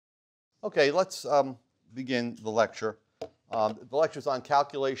Okay, let's begin the lecture. The lecture is on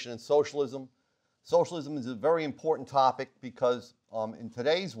calculation and socialism. Socialism is a very important topic because in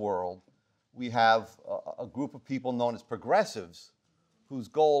today's world, we have a group of people known as progressives whose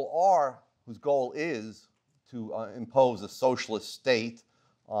goal is to impose a socialist state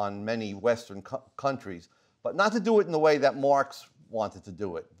on many Western countries, but not to do it in the way that Marx wanted to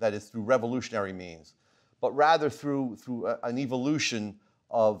do it, that is through revolutionary means, but rather through an evolution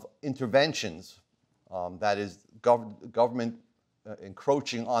of interventions, that is government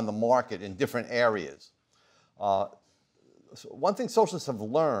encroaching on the market in different areas. So one thing socialists have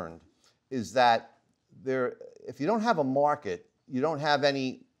learned is that if you don't have a market, you don't have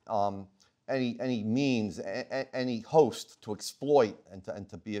any means, any host to exploit and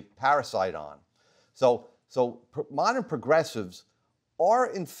to be a parasite on. So modern progressives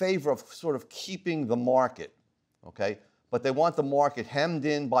are in favor of sort of keeping the market, okay? But they want the market hemmed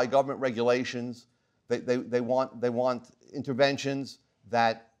in by government regulations. They want interventions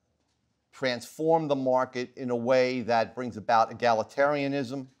that transform the market in a way that brings about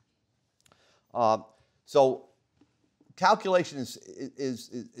egalitarianism. So calculation is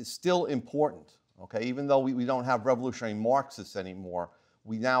still important, okay? Even though we don't have revolutionary Marxists anymore,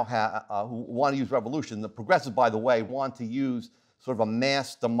 we now have, who want to use revolution. The progressives, by the way, want to use sort of a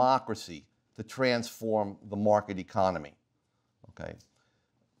mass democracy to transform the market economy, okay?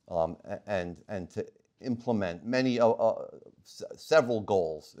 And to implement several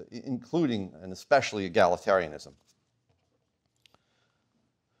goals, including and especially egalitarianism.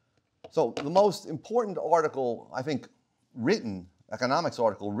 So the most important article, I think, economics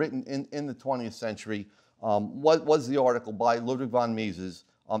article written in the 20th century was the article by Ludwig von Mises,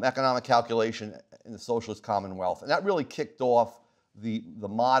 Economic Calculation in the Socialist Commonwealth. And that really kicked off the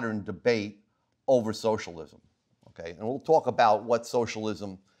modern debate over socialism, okay? And we'll talk about what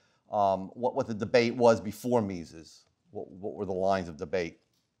socialism, what the debate was before Mises, what were the lines of debate.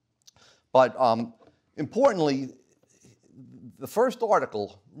 But importantly, the first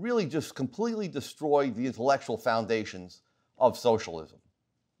article really just completely destroyed the intellectual foundations of socialism.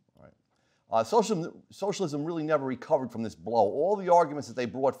 Right? Socialism really never recovered from this blow. All the arguments that they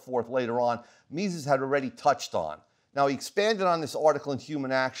brought forth later on, Mises had already touched on. Now, he expanded on this article in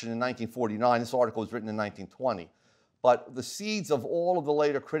Human Action in 1949. This article was written in 1920. But the seeds of all of the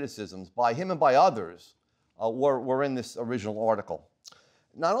later criticisms by him and by others were in this original article.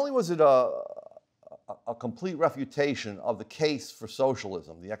 Not only was it a complete refutation of the case for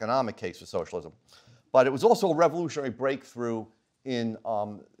socialism, the economic case for socialism, but it was also a revolutionary breakthrough in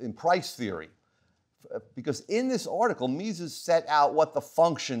price theory. Because in this article, Mises set out what the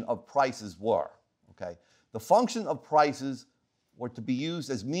function of prices were, okay? The function of prices were to be used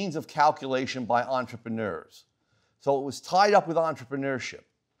as means of calculation by entrepreneurs. So it was tied up with entrepreneurship,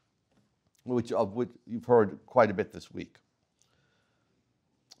 of which you've heard quite a bit this week.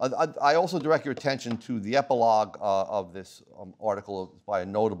 I also direct your attention to the epilogue of this article by a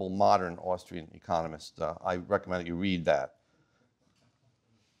notable modern Austrian economist. I recommend that you read that.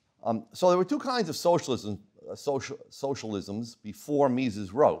 So there were two kinds of socialisms before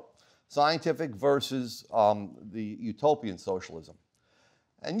Mises wrote: scientific versus the utopian socialism.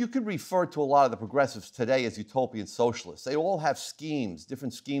 And you could refer to a lot of the progressives today as utopian socialists. They all have schemes,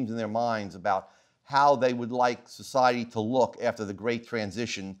 different schemes in their minds about how they would like society to look after the great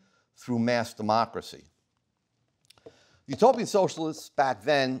transition through mass democracy. The utopian socialists back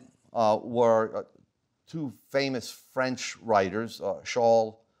then were two famous French writers,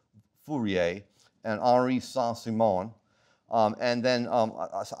 Charles Fourier and Henri Saint-Simon, and then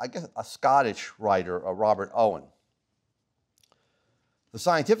I guess a Scottish writer, Robert Owen. The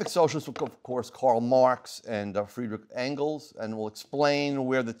scientific socialists were, of course, Karl Marx and Friedrich Engels, and we'll explain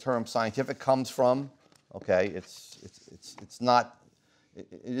where the term scientific comes from. Okay, it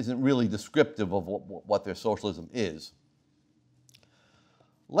isn't really descriptive of what their socialism is.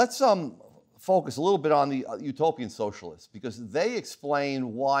 Let's focus a little bit on the utopian socialists, because they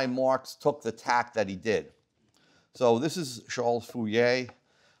explain why Marx took the tack that he did. So this is Charles Fourier.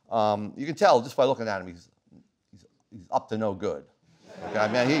 You can tell just by looking at him, he's up to no good. Okay,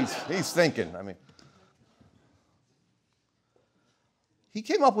 I mean, he's thinking. I mean, he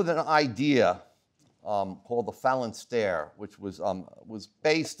came up with an idea called the phalanstère, which was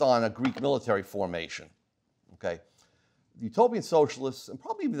based on a Greek military formation. Okay, the utopian socialists and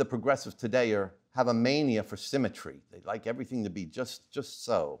probably even the progressives today have a mania for symmetry. They like everything to be just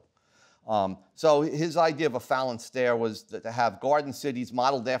so. So his idea of a phalanstère was to have garden cities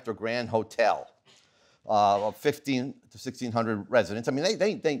modeled after a grand hotel. Of 15 to 1,600 residents. I mean,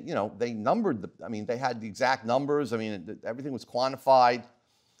 they numbered I mean, they had the exact numbers. I mean, everything was quantified.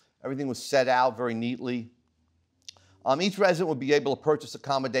 Everything was set out very neatly. Each resident would be able to purchase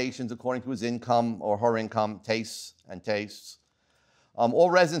accommodations according to his income or her income, tastes. All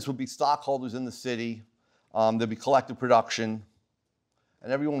residents would be stockholders in the city. There'd be collective production.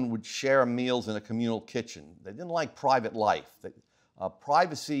 And everyone would share meals in a communal kitchen. They didn't like private life.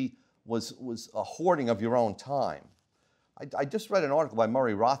 Privacy was a hoarding of your own time. I just read an article by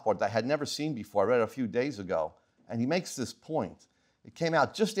Murray Rothbard that I had never seen before. I read it a few days ago, and he makes this point. It came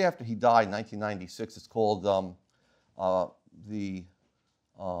out just after he died in 1996. It's called the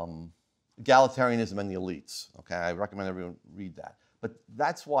Egalitarianism and the Elites. Okay, I recommend everyone read that. But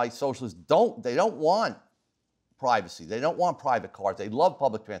that's why socialists don't want privacy. They don't want private cars. They love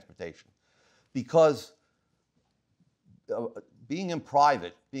public transportation because being in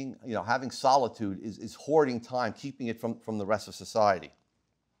private, having solitude is hoarding time, keeping it from the rest of society.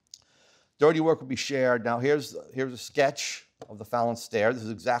 Dirty work would be shared. Now here's a sketch of the Fallon Stair. This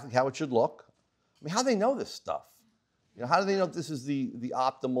is exactly how it should look. I mean, how do they know this stuff? How do they know this is the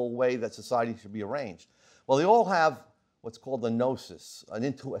optimal way that society should be arranged? Well, they all have what's called a gnosis,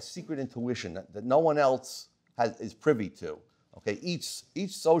 a secret intuition that no one else is privy to. Okay,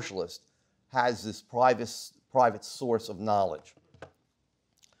 each socialist has this private source of knowledge.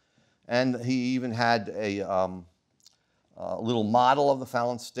 And he even had a little model of the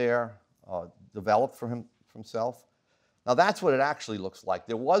Fallon Stair developed for himself. Now that's what it actually looks like.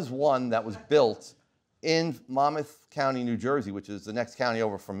 There was one that was built in Monmouth County, New Jersey, which is the next county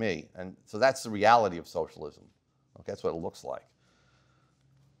over from me. And so that's the reality of socialism. Okay, that's what it looks like.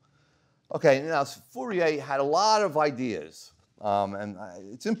 Okay, now Fourier had a lot of ideas, and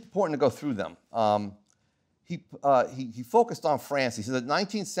it's important to go through them. He focused on France. He said that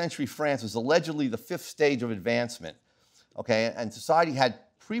 19th century France was allegedly the fifth stage of advancement. Okay, and society had,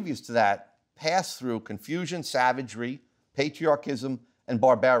 previous to that, passed through confusion, savagery, patriarchism, and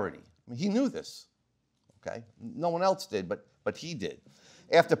barbarity. I mean, he knew this. Okay, no one else did, but he did.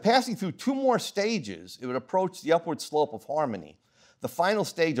 After passing through two more stages, it would approach the upward slope of harmony, the final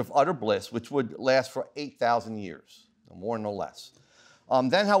stage of utter bliss, which would last for 8,000 years, no more, no less.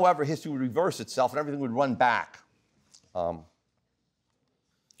 Then, however, history would reverse itself and everything would run back. So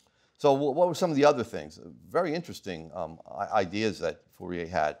what were some of the other things? Very interesting ideas that Fourier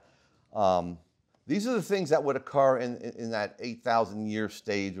had. These are the things that would occur in that 8,000-year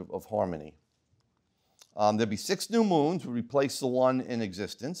stage of harmony. There'd be 6 new moons would replace the one in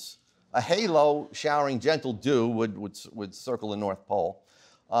existence. A halo showering gentle dew would circle the North Pole.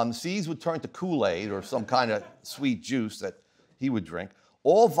 Seas would turn to Kool-Aid or some kind of sweet juice that he would drink.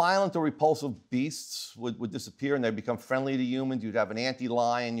 All violent or repulsive beasts would disappear and they'd become friendly to humans. You'd have an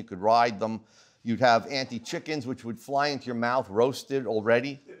anti-lion, you could ride them. You'd have anti-chickens, which would fly into your mouth, roasted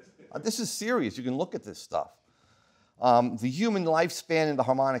already. This is serious. You can look at this stuff. The human lifespan in the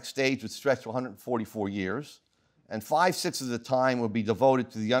harmonic stage would stretch to 144 years, and 5/6 of the time would be devoted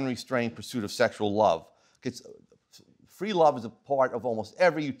to the unrestrained pursuit of sexual love. Free love is a part of almost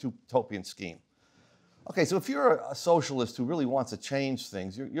every utopian scheme. Okay, so if you're a socialist who really wants to change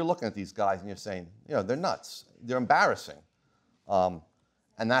things, you're looking at these guys and you're saying, they're nuts. They're embarrassing. And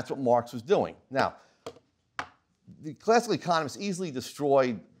that's what Marx was doing. Now, the classical economists easily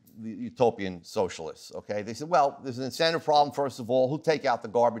destroyed the utopian socialists, okay? They said, well, there's an incentive problem, first of all. Who'll take out the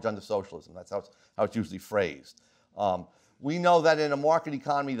garbage under socialism? That's how it's usually phrased. We know that in a market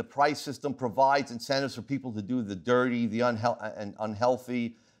economy, the price system provides incentives for people to do the dirty, the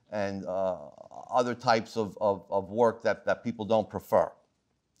unhealthy, and other types of work that people don't prefer.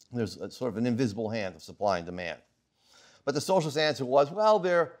 There's sort of an invisible hand of supply and demand. But the socialist answer was, well,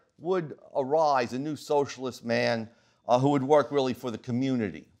 there would arise a new socialist man who would work really for the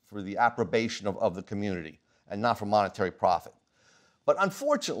community, for the approbation of the community, and not for monetary profit. But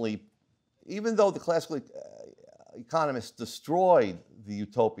unfortunately, even though the classical economists destroyed the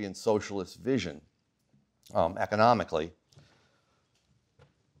utopian socialist vision economically,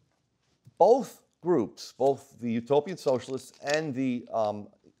 both groups, both the utopian socialists and the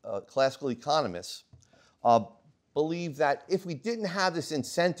classical economists, believe that if we didn't have this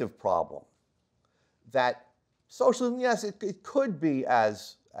incentive problem, that socialism, yes, it could be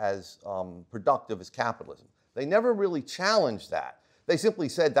as productive as capitalism. They never really challenged that. They simply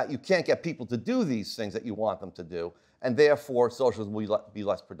said that you can't get people to do these things that you want them to do, and therefore socialism will be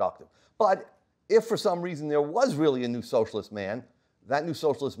less productive. But if for some reason there was really a new socialist man, that new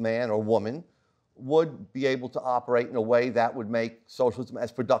socialist man or woman would be able to operate in a way that would make socialism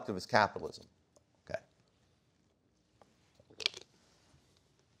as productive as capitalism. Okay.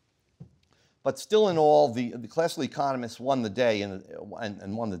 But still in all, the classical economists won the day and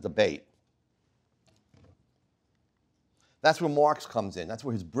won the debate. That's where Marx comes in. That's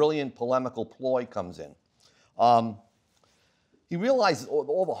where his brilliant polemical ploy comes in. He realizes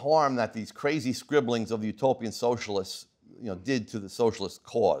all the harm that these crazy scribblings of the utopian socialists did to the socialist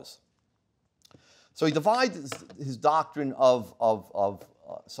cause. So he divides his doctrine of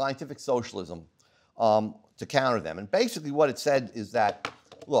scientific socialism to counter them. And basically what it said is that,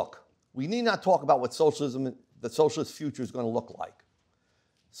 look, we need not talk about what the socialist future is going to look like.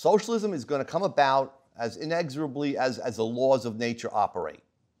 Socialism is going to come about as inexorably as the laws of nature operate,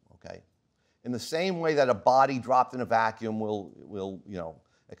 okay? In the same way that a body dropped in a vacuum will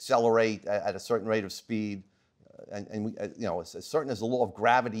accelerate at a certain rate of speed, and as certain as the law of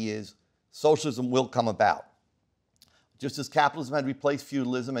gravity is, socialism will come about. Just as capitalism had replaced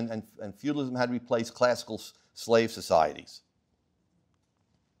feudalism and feudalism had replaced classical slave societies.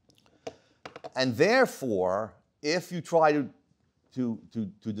 And therefore, if you try to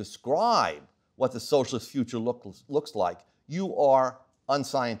describe what the socialist future looks like, you are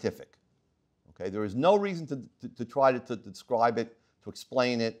unscientific. Okay? There is no reason to try to describe it, to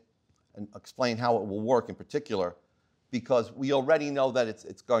explain it, and explain how it will work in particular, because we already know that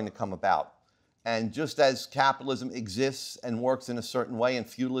it's going to come about. And just as capitalism exists and works in a certain way, and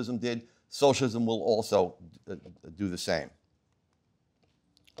feudalism did, socialism will also do the same.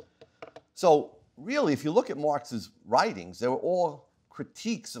 So really, if you look at Marx's writings, they were all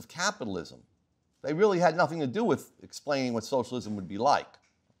critiques of capitalism. They really had nothing to do with explaining what socialism would be like.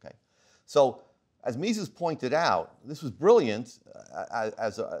 Okay? So as Mises pointed out, this was brilliant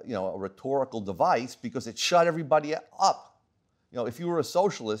as a rhetorical device because it shut everybody up. If you were a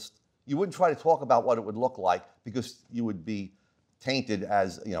socialist, you wouldn't try to talk about what it would look like because you would be tainted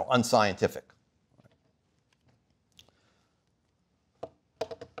as unscientific.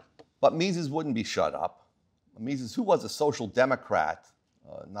 But Mises wouldn't be shut up. Mises, who was a social democrat,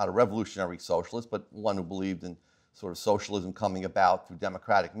 not a revolutionary socialist, but one who believed in sort of socialism coming about through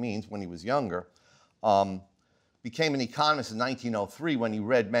democratic means when he was younger, became an economist in 1903 when he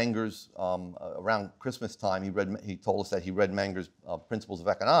read Menger's, around Christmas time, he told us that he read Menger's Principles of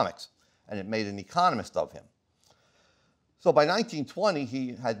Economics, and it made an economist of him. So by 1920,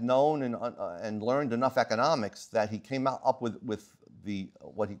 he had known and learned enough economics that he came up with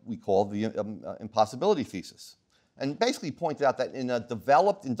what we call the impossibility thesis. And basically pointed out that in a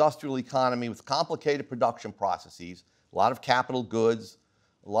developed industrial economy with complicated production processes, a lot of capital goods,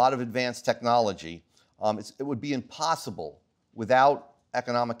 a lot of advanced technology, it would be impossible without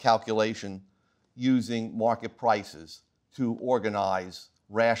economic calculation using market prices to organize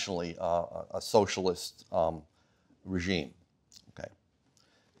rationally a socialist regime. Okay.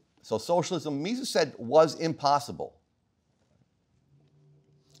 So socialism, Mises said, was impossible.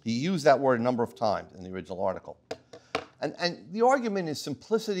 He used that word a number of times in the original article. And the argument is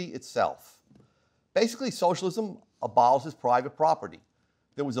simplicity itself. Basically, socialism abolishes private property.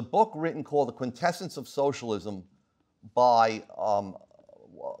 There was a book written called The Quintessence of Socialism by a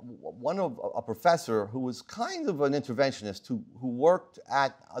professor who was kind of an interventionist who worked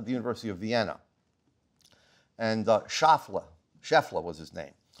at the University of Vienna. And Scheffler was his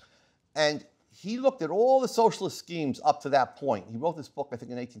name. And he looked at all the socialist schemes up to that point. He wrote this book, I think,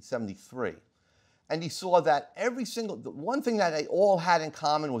 in 1873. And he saw that the one thing that they all had in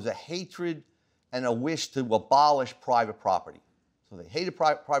common was a hatred and a wish to abolish private property. So they hated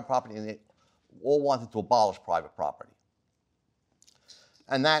private property and they all wanted to abolish private property.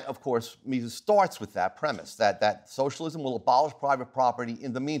 And that, of course, Mises starts with that premise, that socialism will abolish private property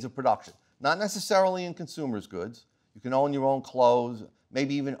in the means of production. Not necessarily in consumers' goods. You can own your own clothes,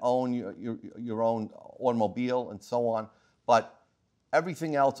 maybe even own your own automobile and so on. But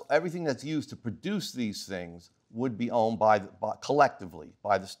everything else, everything that's used to produce these things would be owned collectively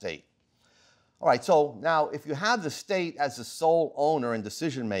by the state. All right, so now if you have the state as the sole owner and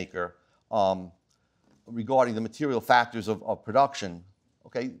decision maker regarding the material factors of production,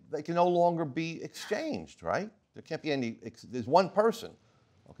 okay, they can no longer be exchanged, right? There can't be any, there's one person,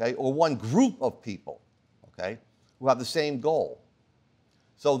 okay, or one group of people, okay, who have the same goal.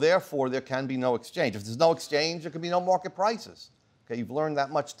 So therefore, there can be no exchange. If there's no exchange, there can be no market prices. Okay, you've learned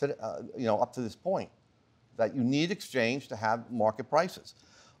that much up to this point, that you need exchange to have market prices.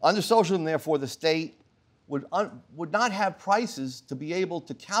 Under socialism, therefore, the state would not have prices to be able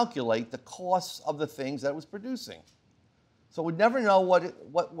to calculate the costs of the things that it was producing. So it would never know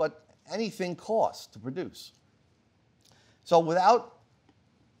what anything costs to produce. So without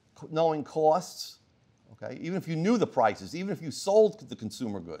knowing costs, okay, even if you knew the prices, even if you sold the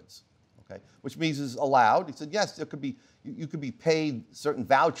consumer goods, okay, which Mises allowed, he said, yes, there could be, you could be paid certain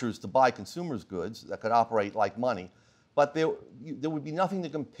vouchers to buy consumers' goods that could operate like money, but there would be nothing to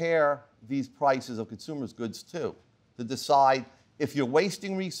compare these prices of consumers' goods to. to decide if you're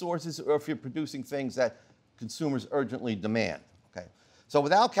wasting resources or if you're producing things that consumers urgently demand. Okay? So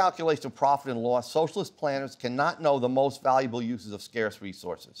without calculation of profit and loss, socialist planners cannot know the most valuable uses of scarce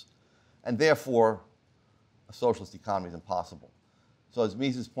resources. And therefore, a socialist economy is impossible. So as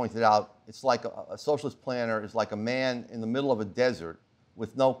Mises pointed out, it's like a socialist planner is like a man in the middle of a desert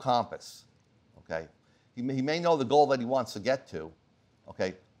with no compass. Okay? He may know the goal that he wants to get to,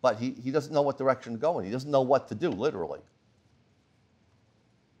 okay, but he doesn't know what direction to go in. He doesn't know what to do, literally.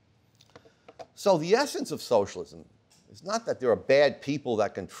 So the essence of socialism is not that there are bad people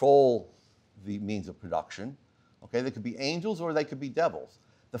that control the means of production. Okay? They could be angels or they could be devils.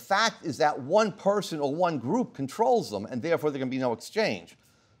 The fact is that one person or one group controls them, and therefore there can be no exchange.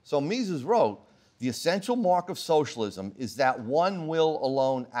 So Mises wrote, the essential mark of socialism is that one will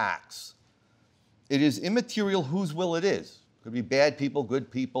alone acts. It is immaterial whose will it is. Could be bad people,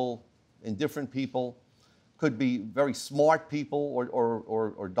 good people, indifferent people. Could be very smart people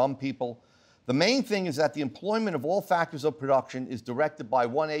or dumb people. The main thing is that the employment of all factors of production is directed by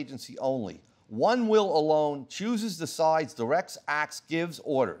one agency only. One will alone chooses, decides, directs, acts, gives,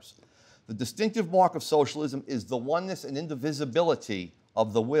 orders. The distinctive mark of socialism is the oneness and indivisibility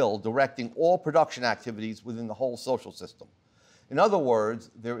of the will directing all production activities within the whole social system. In other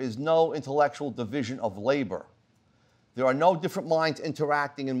words, there is no intellectual division of labor. There are no different minds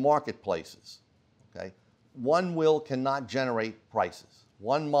interacting in marketplaces. Okay? One will cannot generate prices.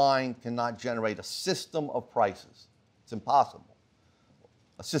 One mind cannot generate a system of prices. It's impossible.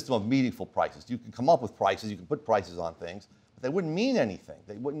 A system of meaningful prices. You can come up with prices, you can put prices on things, but they wouldn't mean anything.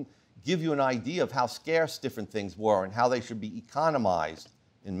 They wouldn't give you an idea of how scarce different things were and how they should be economized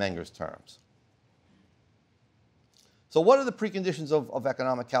in Menger's terms. So what are the preconditions of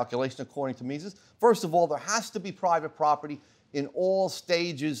economic calculation according to Mises? First of all, there has to be private property in all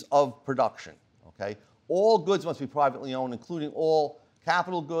stages of production. Okay? All goods must be privately owned, including all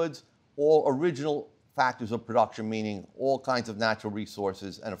capital goods, all original factors of production, meaning all kinds of natural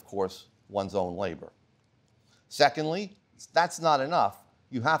resources and, of course, one's own labor. Secondly, that's not enough.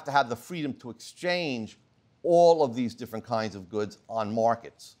 You have to have the freedom to exchange all of these different kinds of goods on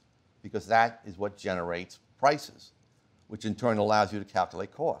markets, because that is what generates prices, which in turn allows you to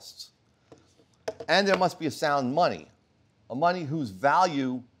calculate costs. And there must be a sound money, a money whose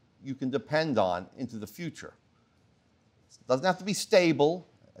value you can depend on into the future. It doesn't have to be stable,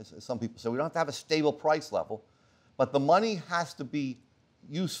 as some people say. We don't have to have a stable price level, but the money has to be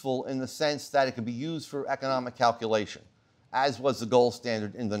useful in the sense that it can be used for economic calculation, as was the gold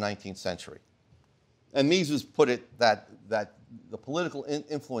standard in the 19th century. And Mises put it that the political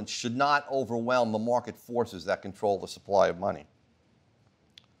influence should not overwhelm the market forces that control the supply of money.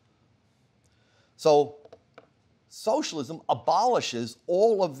 So socialism abolishes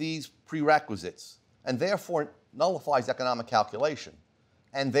all of these prerequisites and therefore nullifies economic calculation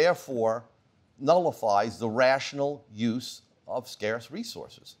and therefore nullifies the rational use of scarce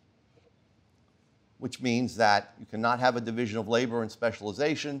resources, which means that you cannot have a division of labor and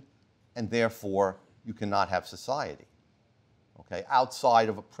specialization, and therefore you cannot have society, okay, outside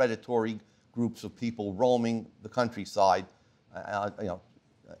of predatory groups of people roaming the countryside,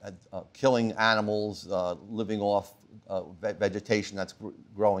 killing animals, living off vegetation that's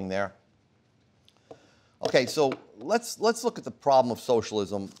growing there. Okay, so let's look at the problem of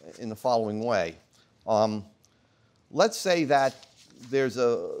socialism in the following way. Let's say that there's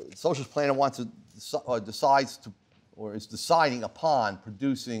a socialist planner wants to decides to, or is deciding upon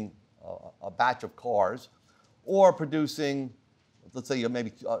producing a batch of cars, or producing, let's say,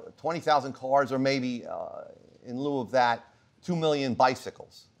 maybe 20,000 cars, or maybe in lieu of that, 2 million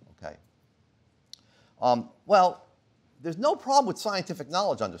bicycles. Okay. Well, there's no problem with scientific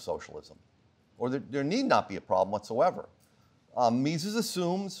knowledge under socialism, or there need not be a problem whatsoever. Mises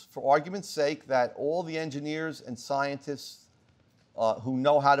assumes, for argument's sake, that all the engineers and scientists who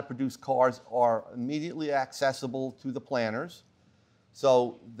know how to produce cars are immediately accessible to the planners.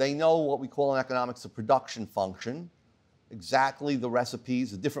 So they know what we call in economics a production function, exactly the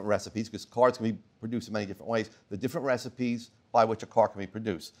recipes, the different recipes, because cars can be produced in many different ways, the different recipes by which a car can be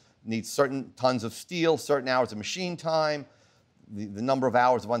produced. It needs certain tons of steel, certain hours of machine time, the number of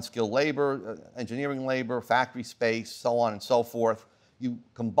hours of unskilled labor, engineering labor, factory space, so on and so forth. You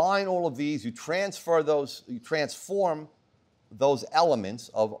combine all of these, you transfer those, you transform those elements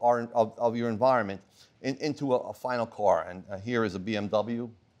of your environment into a final car. And here is a BMW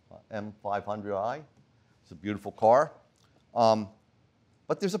M500i. It's a beautiful car.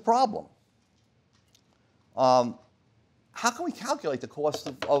 But there's a problem. How can we calculate the cost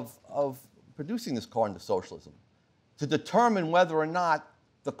of producing this car into socialism? To determine whether or not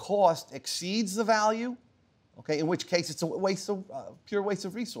the cost exceeds the value okay, in which case it's a waste of, pure waste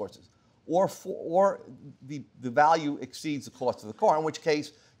of resources. Or the value exceeds the cost of the car, in which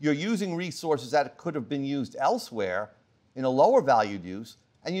case you're using resources that could have been used elsewhere in a lower valued use,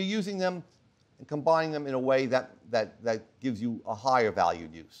 and you're using them and combining them in a way that gives you a higher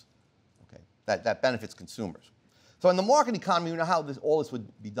valued use, okay, that benefits consumers. So in the market economy, you know how all this would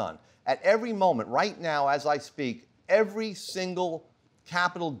be done. At every moment, right now, as I speak, every single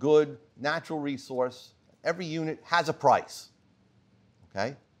capital good, natural resource, every unit has a price,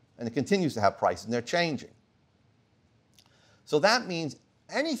 okay? And it continues to have prices, and they're changing. So that means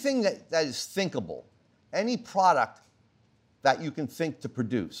anything that is thinkable, any product that you can think to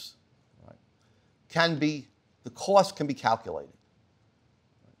produce, right, the cost can be calculated.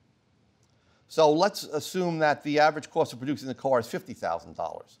 So let's assume that the average cost of producing the car is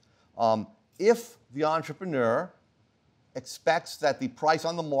 $50,000. If the entrepreneur expects that the price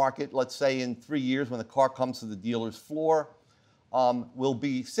on the market, let's say in 3 years when the car comes to the dealer's floor, will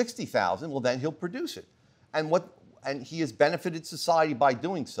be $60,000, well then he'll produce it. And he has benefited society by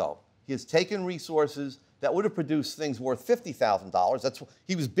doing so. He has taken resources that would have produced things worth $50,000.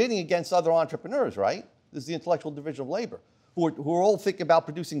 He was bidding against other entrepreneurs, right? This is the intellectual division of labor, who are all thinking about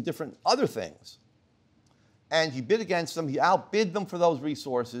producing different other things. And he bid against them, he outbid them for those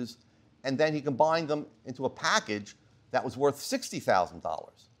resources, and then he combined them into a package that was worth $60,000.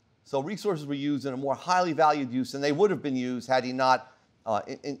 So resources were used in a more highly valued use than they would have been used had he not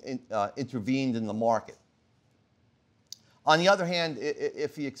intervened in the market. On the other hand,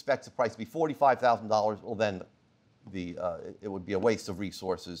 if he expects the price to be $45,000, well then it would be a waste of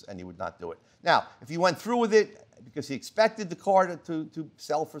resources and he would not do it. Now, if he went through with it because he expected the car to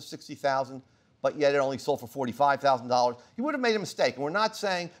sell for $60,000, but yet it only sold for $45,000, he would have made a mistake. And we're not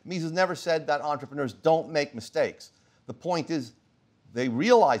saying, Mises never said that entrepreneurs don't make mistakes. The point is, they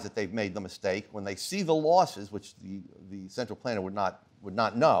realize that they've made the mistake when they see the losses, which the central planner would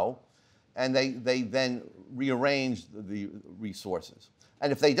not know, and they then rearrange the resources.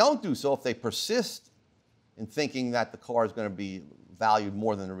 And if they don't do so, if they persist in thinking that the car is going to be valued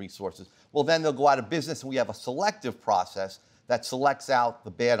more than the resources, well, then they'll go out of business, and we have a selective process that selects out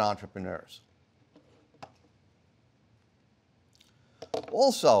the bad entrepreneurs.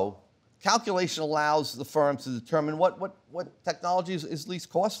 Also, calculation allows the firms to determine what technology is least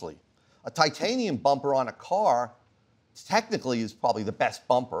costly. A titanium bumper on a car technically is probably the best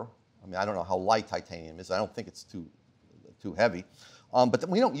bumper. I mean, I don't know how light titanium is. I don't think it's too heavy. But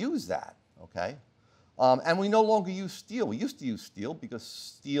we don't use that, okay? And we no longer use steel. We used to use steel because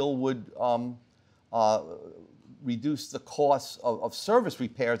steel would reduce the costs of service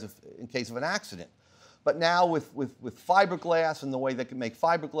repairs in case of an accident. But now with fiberglass and the way they can make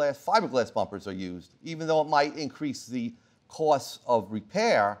fiberglass bumpers are used. Even though it might increase the costs of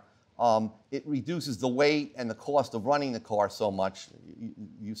repair, it reduces the weight and the cost of running the car so much,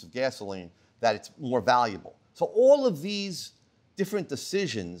 use of gasoline, that it's more valuable. So all of these different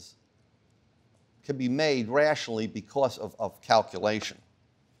decisions can be made rationally because of calculation.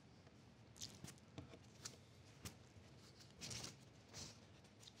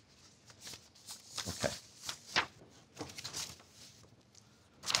 Okay.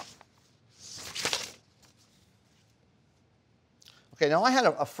 Okay, now I had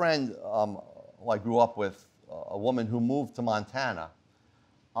a friend who I grew up with, a woman who moved to Montana.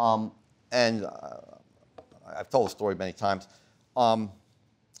 And I've told the story many times.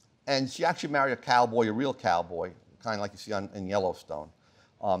 And she actually married a cowboy, a real cowboy, kind of like you see in Yellowstone.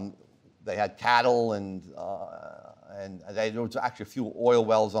 They had cattle, and there was actually a few oil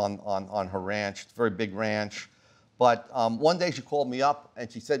wells on her ranch. It's a very big ranch. But one day she called me up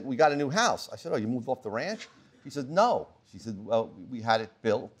and she said, "We got a new house." I said, "Oh, you moved off the ranch?" She said, "No." She said, "Well, we had it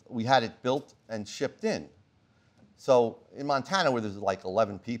built and shipped in." So in Montana, where there's like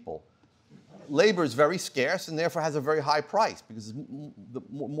 11 people, labor is very scarce and therefore has a very high price because the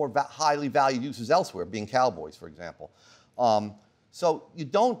more highly valued uses elsewhere, being cowboys, for example. So you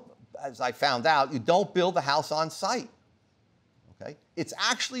don't, as I found out, you don't build the house on site. Okay? It's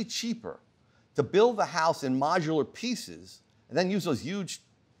actually cheaper to build the house in modular pieces and then use those huge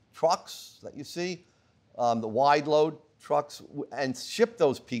trucks that you see, the wide load trucks, and ship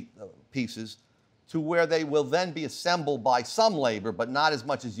those pieces to where they will then be assembled by some labor, but not as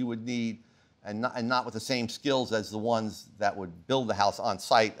much as you would need, and not with the same skills as the ones that would build the house on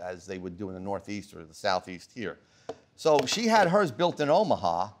site as they would do in the Northeast or the Southeast here. So she had hers built in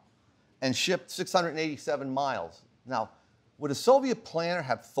Omaha and shipped 687 miles. Now, would a Soviet planner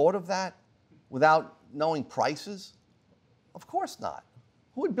have thought of that without knowing prices? Of course not.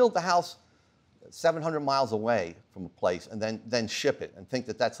 Who would build the house 700 miles away from a place and then ship it and think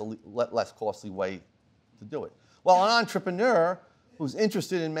that that's a less costly way to do it. Well, an entrepreneur who's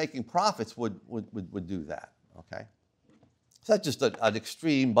interested in making profits would do that, okay? So that's just an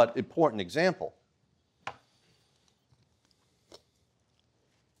extreme but important example.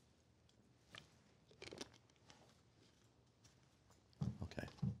 Okay.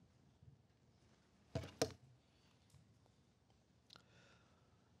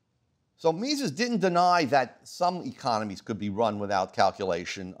 So Mises didn't deny that some economies could be run without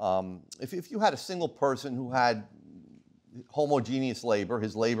calculation. If you had a single person who had homogeneous labor,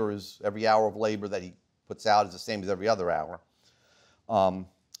 his labor is every hour of labor that he puts out is the same as every other hour, and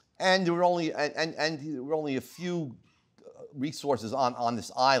there were only a few resources on this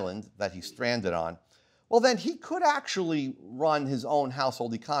island that he's stranded on, well, then he could actually run his own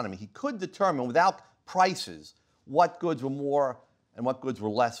household economy. He could determine without prices what goods were more and what goods were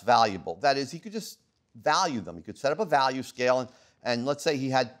less valuable. That is, he could just value them. He could set up a value scale, and let's say he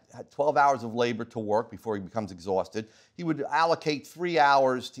had 12 hours of labor to work before he becomes exhausted. He would allocate 3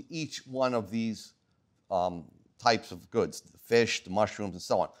 hours to each one of these types of goods, the fish, the mushrooms, and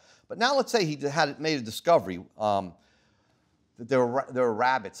so on. But now let's say he had made a discovery that there are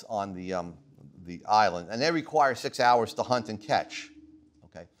rabbits on the island, and they require 6 hours to hunt and catch.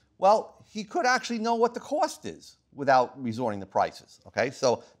 Okay. Well, he could actually know what the cost is without resorting to prices. Okay.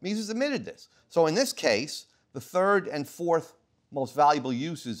 So Mises admitted this. So in this case, the third and fourth most valuable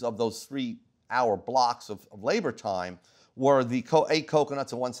uses of those 3-hour blocks of labor time were the 8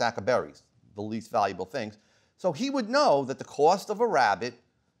 coconuts and 1 sack of berries, the least valuable things. So he would know that the cost of a rabbit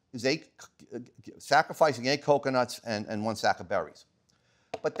is sacrificing 8 coconuts and 1 sack of berries.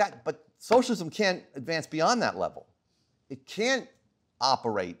 But socialism can't advance beyond that level. It can't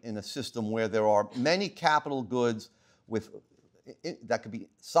operate in a system where there are many capital goods that could be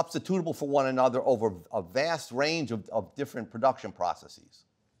substitutable for one another over a vast range of different production processes.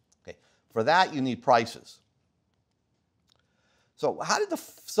 Okay. For that, you need prices. So how did the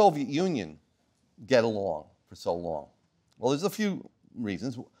Soviet Union get along for so long? Well, there's a few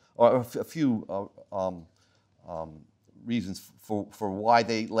reasons, or a few reasons for why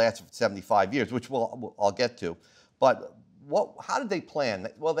they lasted for 75 years, which I'll get to. But how did they plan?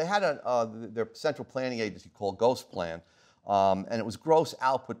 Well, they had their central planning agency called GOST Plan, and it was gross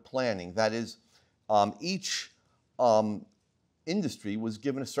output planning. That is, each industry was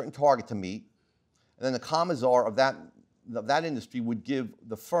given a certain target to meet, and then the commissar of that industry would give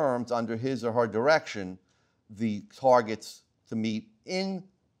the firms under his or her direction the targets to meet in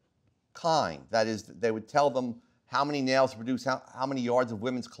kind. That is, they would tell them how many nails to produce, how many yards of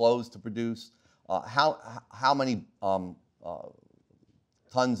women's clothes to produce, how many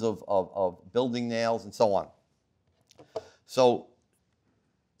tons of building nails, and so on. So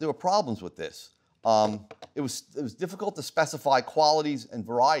there were problems with this. It was difficult to specify qualities and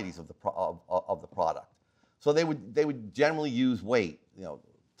varieties of the product. So they would generally use weight,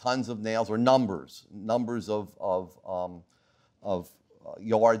 tons of nails, or numbers of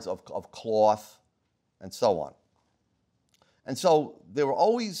yards of cloth, and so on. And so there were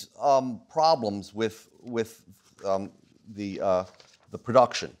always problems with the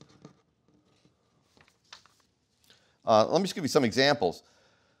production. Let me just give you some examples.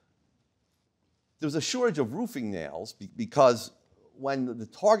 There was a shortage of roofing nails because when the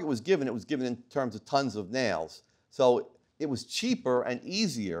target was given, it was given in terms of tons of nails. So it was cheaper and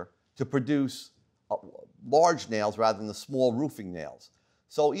easier to produce large nails rather than the small roofing nails.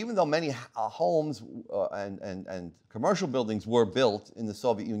 So even though many homes and commercial buildings were built in the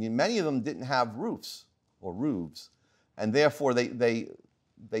Soviet Union, many of them didn't have roofs or roofs, and therefore they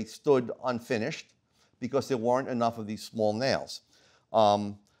stood unfinished because there weren't enough of these small nails.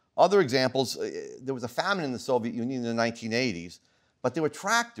 Other examples, there was a famine in the Soviet Union in the 1980s, but there were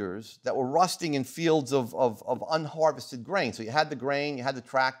tractors that were rusting in fields of unharvested grain. So you had the grain, you had the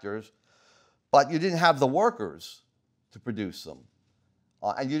tractors, but you didn't have the workers to produce them.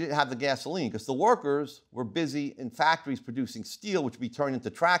 And you didn't have the gasoline because the workers were busy in factories producing steel, which would be turned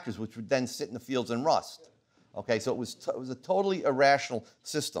into tractors, which would then sit in the fields and rust. Okay, so it was a totally irrational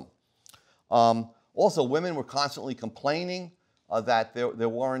system. Also, women were constantly complaining that there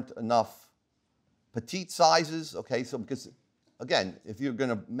weren't enough petite sizes. Okay, so because again, if you're going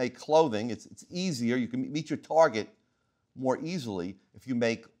to make clothing, it's easier. You can meet your target more easily if you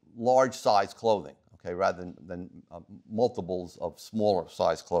make large size clothing. Okay, rather than multiples of smaller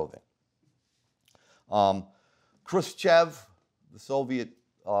size clothing. Khrushchev, the Soviet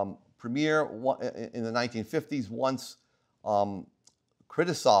premier in the 1950s, once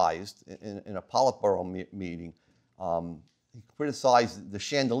criticized in a Politburo meeting he criticized the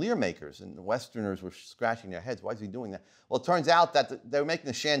chandelier makers, and the Westerners were scratching their heads. Why is he doing that? Well, it turns out that they were making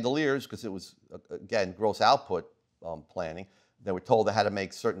the chandeliers because it was, again, gross output planning. They were told they had to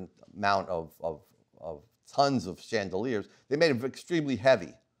make a certain amount of tons of chandeliers. They made them extremely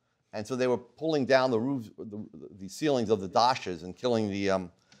heavy. And so they were pulling down the roofs, the ceilings of the dashas and killing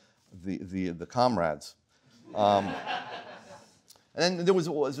the comrades. And then there was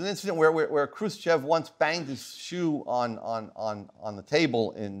an incident where Khrushchev once banged his shoe on the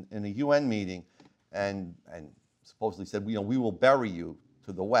table in a UN meeting and supposedly said, we will bury you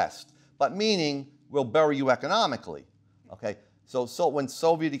to the West, but meaning we'll bury you economically. Okay? So when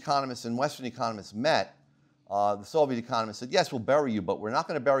Soviet economists and Western economists met, the Soviet economists said, yes, we'll bury you, but we're not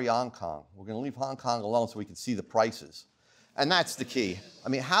going to bury Hong Kong. We're going to leave Hong Kong alone so we can see the prices. And that's the key. I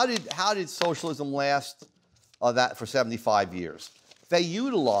mean, how did socialism last that for 75 years? They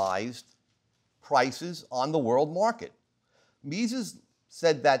utilized prices on the world market. Mises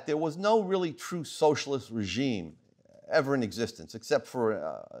said that there was no really true socialist regime ever in existence, except for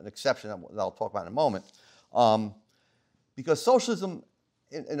an exception that I'll talk about in a moment. Because socialism,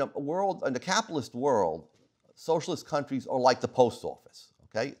 in a capitalist world, socialist countries are like the post office.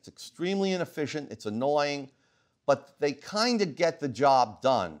 Okay? It's extremely inefficient, it's annoying, but they kind of get the job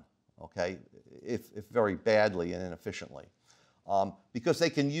done, okay, if very badly and inefficiently. Because they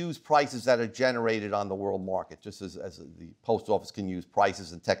can use prices that are generated on the world market, just as the post office can use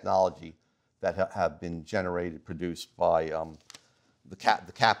prices and technology that have been generated, produced by the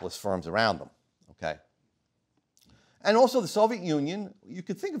capitalist firms around them. Okay? And also the Soviet Union, you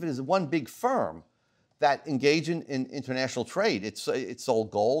could think of it as one big firm that engaged in international trade. It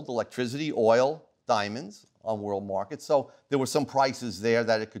sold gold, electricity, oil, diamonds on world markets. So there were some prices there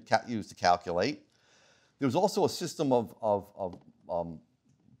that it could use to calculate. There was also a system of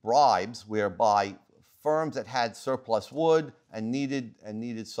bribes whereby firms that had surplus wood and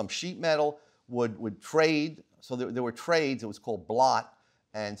needed some sheet metal would trade. So there were trades. It was called blot,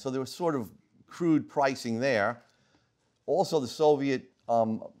 and so there was sort of crude pricing there. Also, the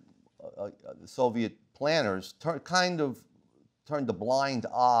Soviet planners kind of turned a blind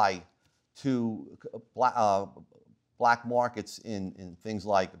eye to black markets in things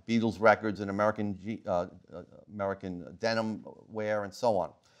like Beatles records and American denim wear and so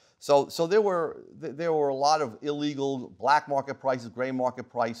on. So there were a lot of illegal black market prices, gray market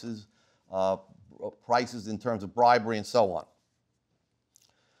prices, prices in terms of bribery and so on.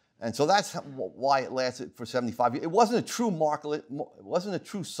 And so that's why it lasted for 75 years. It wasn't a true market. It wasn't a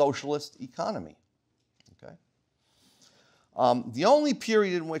true socialist economy. Okay. The only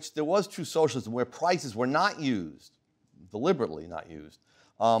period in which there was true socialism where prices were not used, deliberately not used,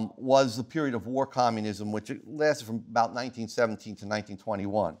 was the period of war communism, which lasted from about 1917 to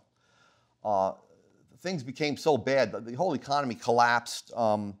 1921. Things became so bad that the whole economy collapsed.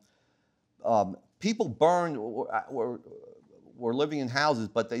 People were living in houses,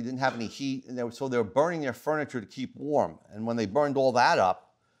 but they didn't have any heat, and so they were burning their furniture to keep warm. And when they burned all that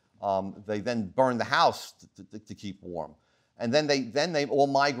up, they then burned the house to keep warm. And then they all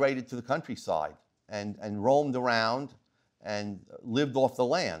migrated to the countryside and roamed around and lived off the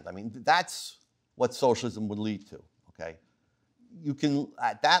land. I mean, that's what socialism would lead to. Okay, you can,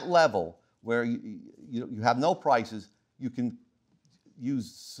 at that level where you have no prices, you can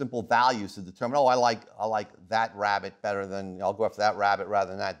use simple values to determine, oh, I like that rabbit better than, I'll go after that rabbit rather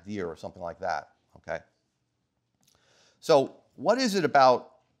than that deer or something like that. Okay. So what is it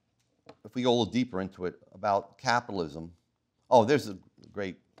about, if we go a little deeper into it, about capitalism? Oh, there's a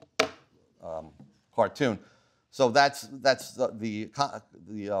great cartoon. So that's the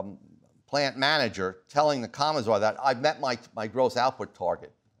plant manager telling the commissar that I've met my gross output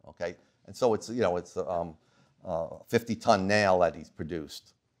target. Okay, and so it's 50-ton nail that he's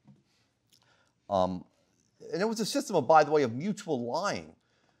produced. And it was a system of, by the way, of mutual lying,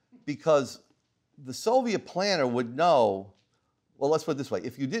 because the Soviet planner would know. Well, let's put it this way: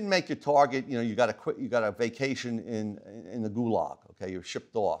 if you didn't make your target, you got to quit. You got a vacation in the gulag. Okay, you're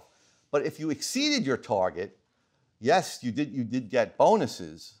shipped off. But if you exceeded your target, yes, you did get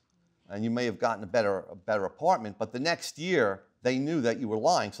bonuses, and you may have gotten a better apartment. But the next year, they knew that you were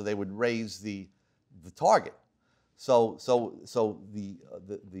lying, so they would raise the target. So the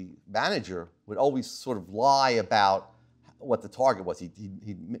manager would always sort of lie about what the target was.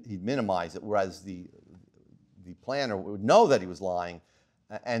 He'd minimize it, whereas the planner would know that he was lying,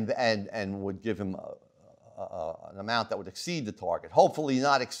 and would give him an amount that would exceed the target, hopefully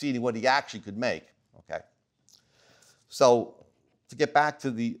not exceeding what he actually could make. Okay. So to get back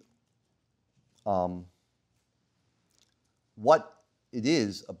to the what it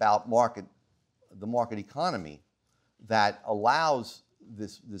is about the market economy, that allows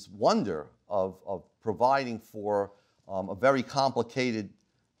this wonder of providing for a very complicated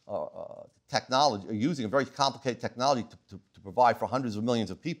technology, or using a very complicated technology to provide for hundreds of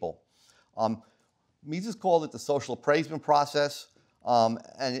millions of people. Mises called it the social appraisement process, and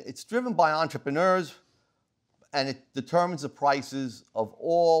it's driven by entrepreneurs, and it determines the prices of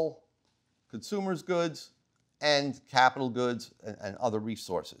all consumers' goods and capital goods and other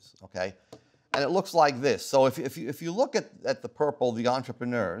resources, okay? And it looks like this. So if you look at the purple, the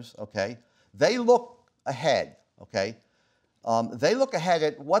entrepreneurs, okay, they look ahead, okay? They look ahead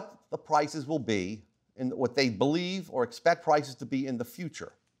at what the prices will be, in what they believe or expect prices to be in the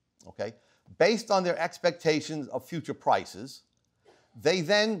future, okay? Based on their expectations of future prices, they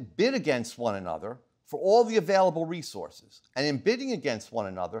then bid against one another for all the available resources. And in bidding against one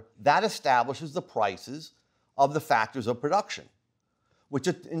another, that establishes the prices of the factors of production, which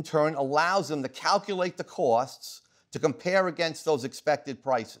in turn allows them to calculate the costs to compare against those expected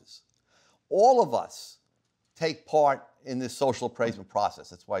prices. All of us take part in this social appraisement process.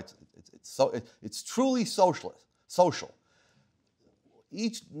 That's why it's truly social.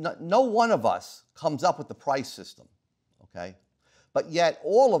 No one of us comes up with the price system, okay? But yet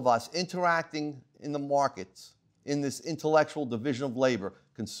all of us interacting in the markets, in this intellectual division of labor,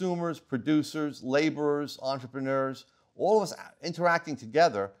 consumers, producers, laborers, entrepreneurs, all of us interacting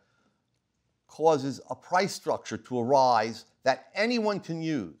together causes a price structure to arise that anyone can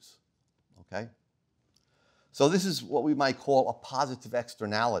use, okay? So this is what we might call a positive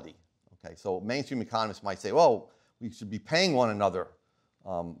externality, okay? So mainstream economists might say, well, we should be paying one another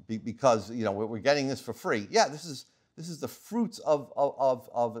because, you know, we're getting this for free. Yeah, this is the fruits of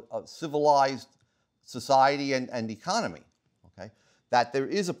civilized society and economy, okay? That there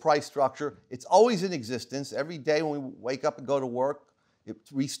is a price structure. It's always in existence. Every day when we wake up and go to work, it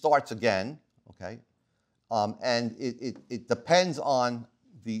restarts again, okay? And it depends on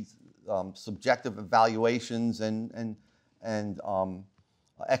the subjective evaluations and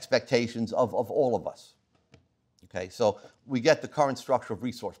expectations of all of us, okay? So we get the current structure of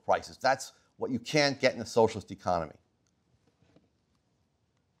resource prices. That's what you can't get in a socialist economy.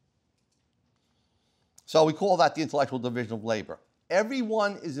 So we call that the intellectual division of labor.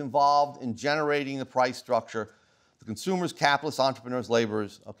 Everyone is involved in generating the price structure, the consumers, capitalists, entrepreneurs,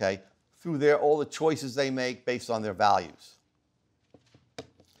 laborers, okay, through all the choices they make based on their values.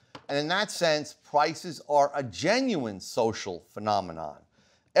 And in that sense, prices are a genuine social phenomenon.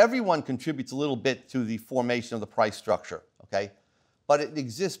 Everyone contributes a little bit to the formation of the price structure, okay? But it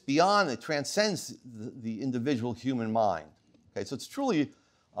exists beyond, it transcends the individual human mind, okay? So it's truly,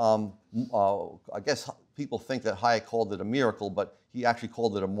 I guess people think that Hayek called it a miracle, but he actually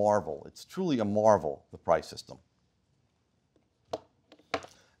called it a marvel. It's truly a marvel, the price system.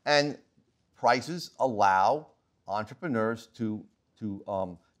 And prices allow entrepreneurs to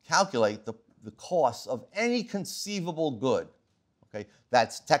calculate the costs of any conceivable good, okay,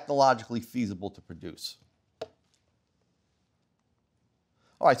 that's technologically feasible to produce.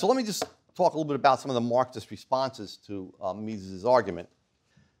 All right, so let me just talk a little bit about some of the Marxist responses to Mises' argument.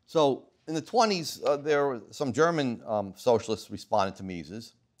 So in the 20s, there were some German socialists responded to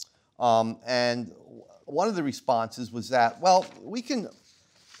Mises. And one of the responses was that, well, we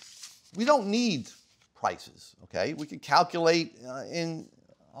don't need prices, okay? We can calculate in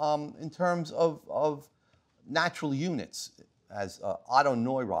terms of natural units, as Otto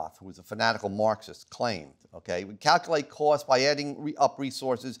Neurath, who was a fanatical Marxist, claimed, okay? We calculate costs by adding up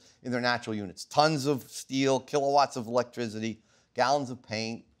resources in their natural units. Tons of steel, kilowatts of electricity, gallons of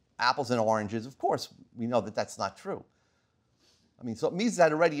paint, apples and oranges. Of course, we know that that's not true. I mean, so Mises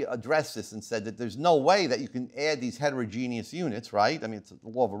had already addressed this and said that there's no way that you can add these heterogeneous units, right? I mean, it's the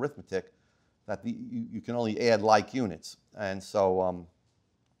law of arithmetic that you can only add like units. And so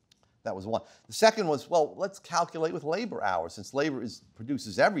that was one. The second was, well, let's calculate with labor hours. Since labor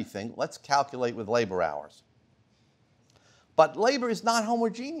produces everything, let's calculate with labor hours. But labor is not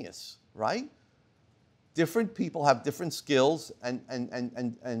homogeneous, right? Different people have different skills, and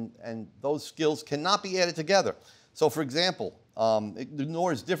those skills cannot be added together. So, for example, it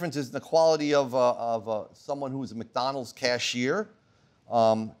ignores differences in the quality of someone who is a McDonald's cashier,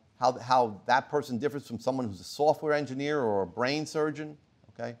 how that person differs from someone who's a software engineer or a brain surgeon,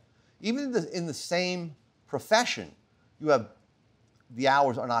 okay? Even in the same profession, the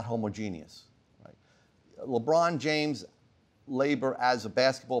hours are not homogeneous, right? LeBron James' labor as a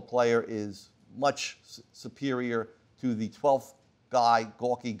basketball player is much superior to the 12th guy,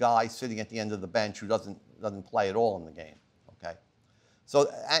 gawky guy sitting at the end of the bench who doesn't play at all in the game, okay? So,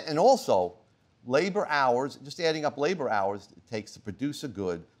 and also, labor hours, just adding up labor hours it takes to produce a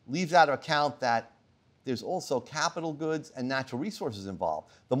good, leaves out of account that there's also capital goods and natural resources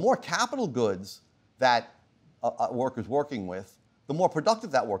involved. The more capital goods that a worker's working with, the more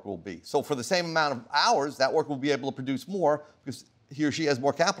productive that worker will be. So for the same amount of hours, that worker will be able to produce more because he or she has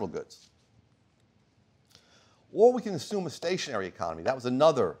more capital goods. Or we can assume a stationary economy. That was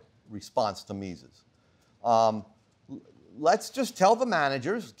another response to Mises. Let's just tell the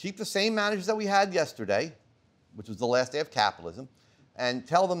managers, keep the same managers that we had yesterday, which was the last day of capitalism, and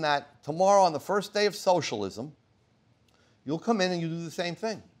tell them that tomorrow on the first day of socialism, you'll come in and you do the same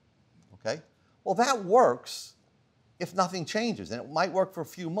thing, okay? Well, that works if nothing changes, and it might work for a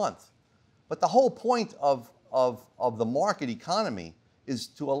few months. But the whole point of the market economy is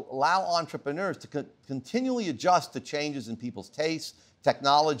to allow entrepreneurs to continually adjust to changes in people's tastes,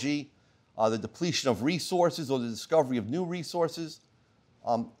 technology, the depletion of resources or the discovery of new resources.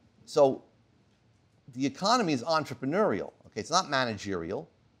 So the economy is entrepreneurial. Okay, it's not managerial.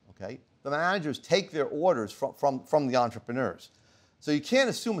 Okay, the managers take their orders from the entrepreneurs. So you can't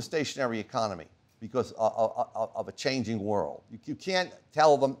assume a stationary economy because of a changing world. You can't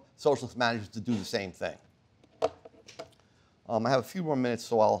tell them socialist managers to do the same thing. I have a few more minutes,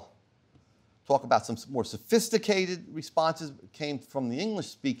 so I'll talk about some more sophisticated responses that came from the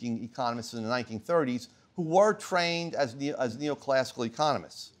English-speaking economists in the 1930s who were trained as neoclassical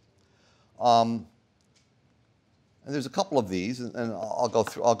economists. And there's a couple of these, and I'll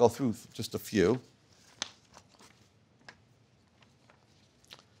go through just a few.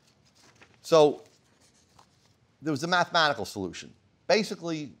 So there was a mathematical solution.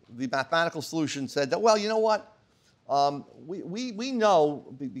 Basically, the mathematical solution said that, well, you know what? We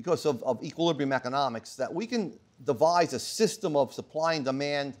know, because of equilibrium economics, that we can devise a system of supply and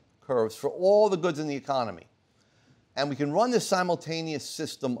demand curves for all the goods in the economy. And we can run this simultaneous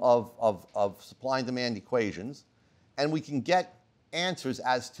system of supply and demand equations, and we can get answers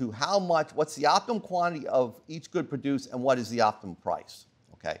as to how much, what's the optimum quantity of each good produced and what is the optimum price,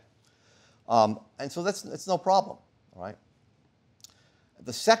 okay? And so that's no problem, all right?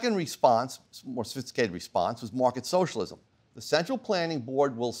 The second response, more sophisticated response, was market socialism. The Central Planning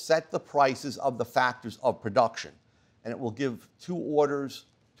Board will set the prices of the factors of production, and it will give two orders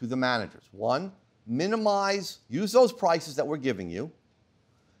to the managers. One, use those prices that we're giving you,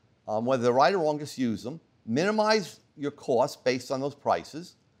 whether they're right or wrong, just use them. Minimize your costs based on those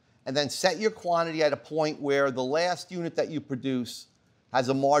prices, and then set your quantity at a point where the last unit that you produce has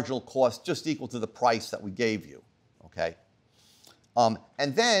a marginal cost just equal to the price that we gave you, okay?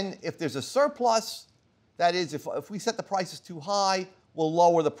 And then, if there's a surplus, that is, if we set the prices too high, we'll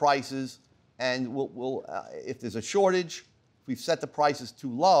lower the prices, and if there's a shortage, if we've set the prices too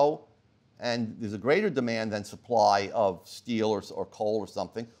low, and there's a greater demand than supply of steel or coal or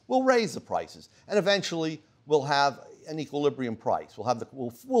something, we'll raise the prices, and eventually we'll have an equilibrium price.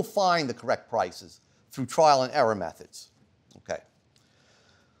 We'll find the correct prices through trial and error methods. Okay.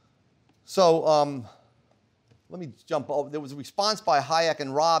 So. Let me jump over. There was a response by Hayek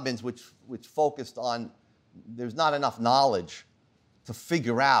and Robbins which focused on there's not enough knowledge to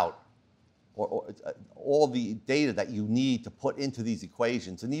figure out all the data that you need to put into these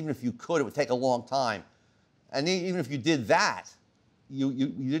equations. And even if you could, it would take a long time. And even if you did that, you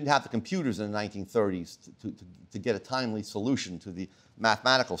didn't have the computers in the 1930s to get a timely solution to the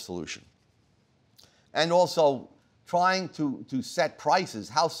mathematical solution. And also, trying to set prices,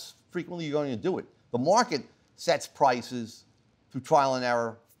 how frequently are you going to do it? The market sets prices through trial and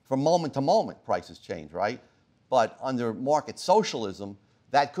error. From moment to moment, prices change, right? But under market socialism,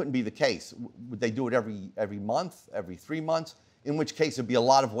 that couldn't be the case. Would they do it every month, every 3 months? In which case, there'd be a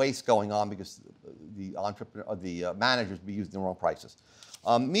lot of waste going on because the managers would be using the wrong prices.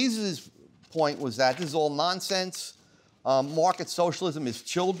 Mises' point was that this is all nonsense. Market socialism is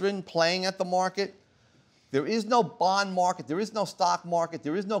children playing at the market. There is no bond market. There is no stock market.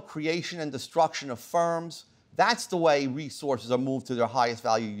 There is no creation and destruction of firms. That's the way resources are moved to their highest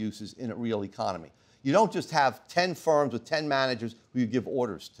value uses in a real economy. You don't just have 10 firms with 10 managers who you give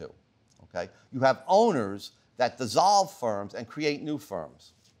orders to, okay? You have owners that dissolve firms and create new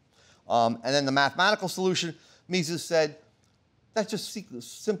firms. And then the mathematical solution, Mises said, that just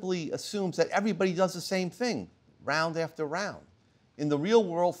simply assumes that everybody does the same thing, round after round. In the real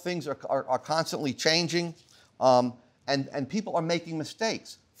world, things are constantly changing, and people are making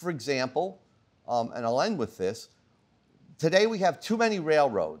mistakes. For example, and I'll end with this, today we have too many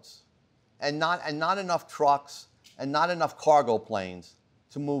railroads and not enough trucks and not enough cargo planes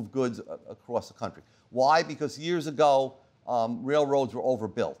to move goods across the country. Why? Because years ago, railroads were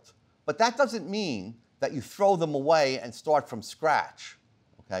overbuilt. But that doesn't mean that you throw them away and start from scratch,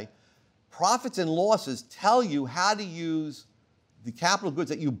 okay? Profits and losses tell you how to use the capital goods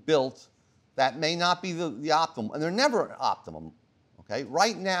that you built That may not be the optimum, and they're never optimum. Okay?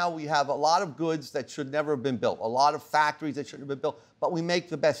 Right now, we have a lot of goods that should never have been built, a lot of factories that shouldn't have been built, but we make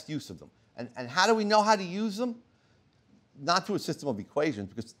the best use of them. And how do we know how to use them? Not through a system of equations,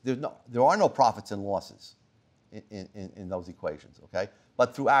 because there are no profits and losses in those equations, okay?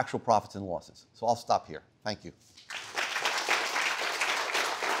 But through actual profits and losses. So I'll stop here. Thank you.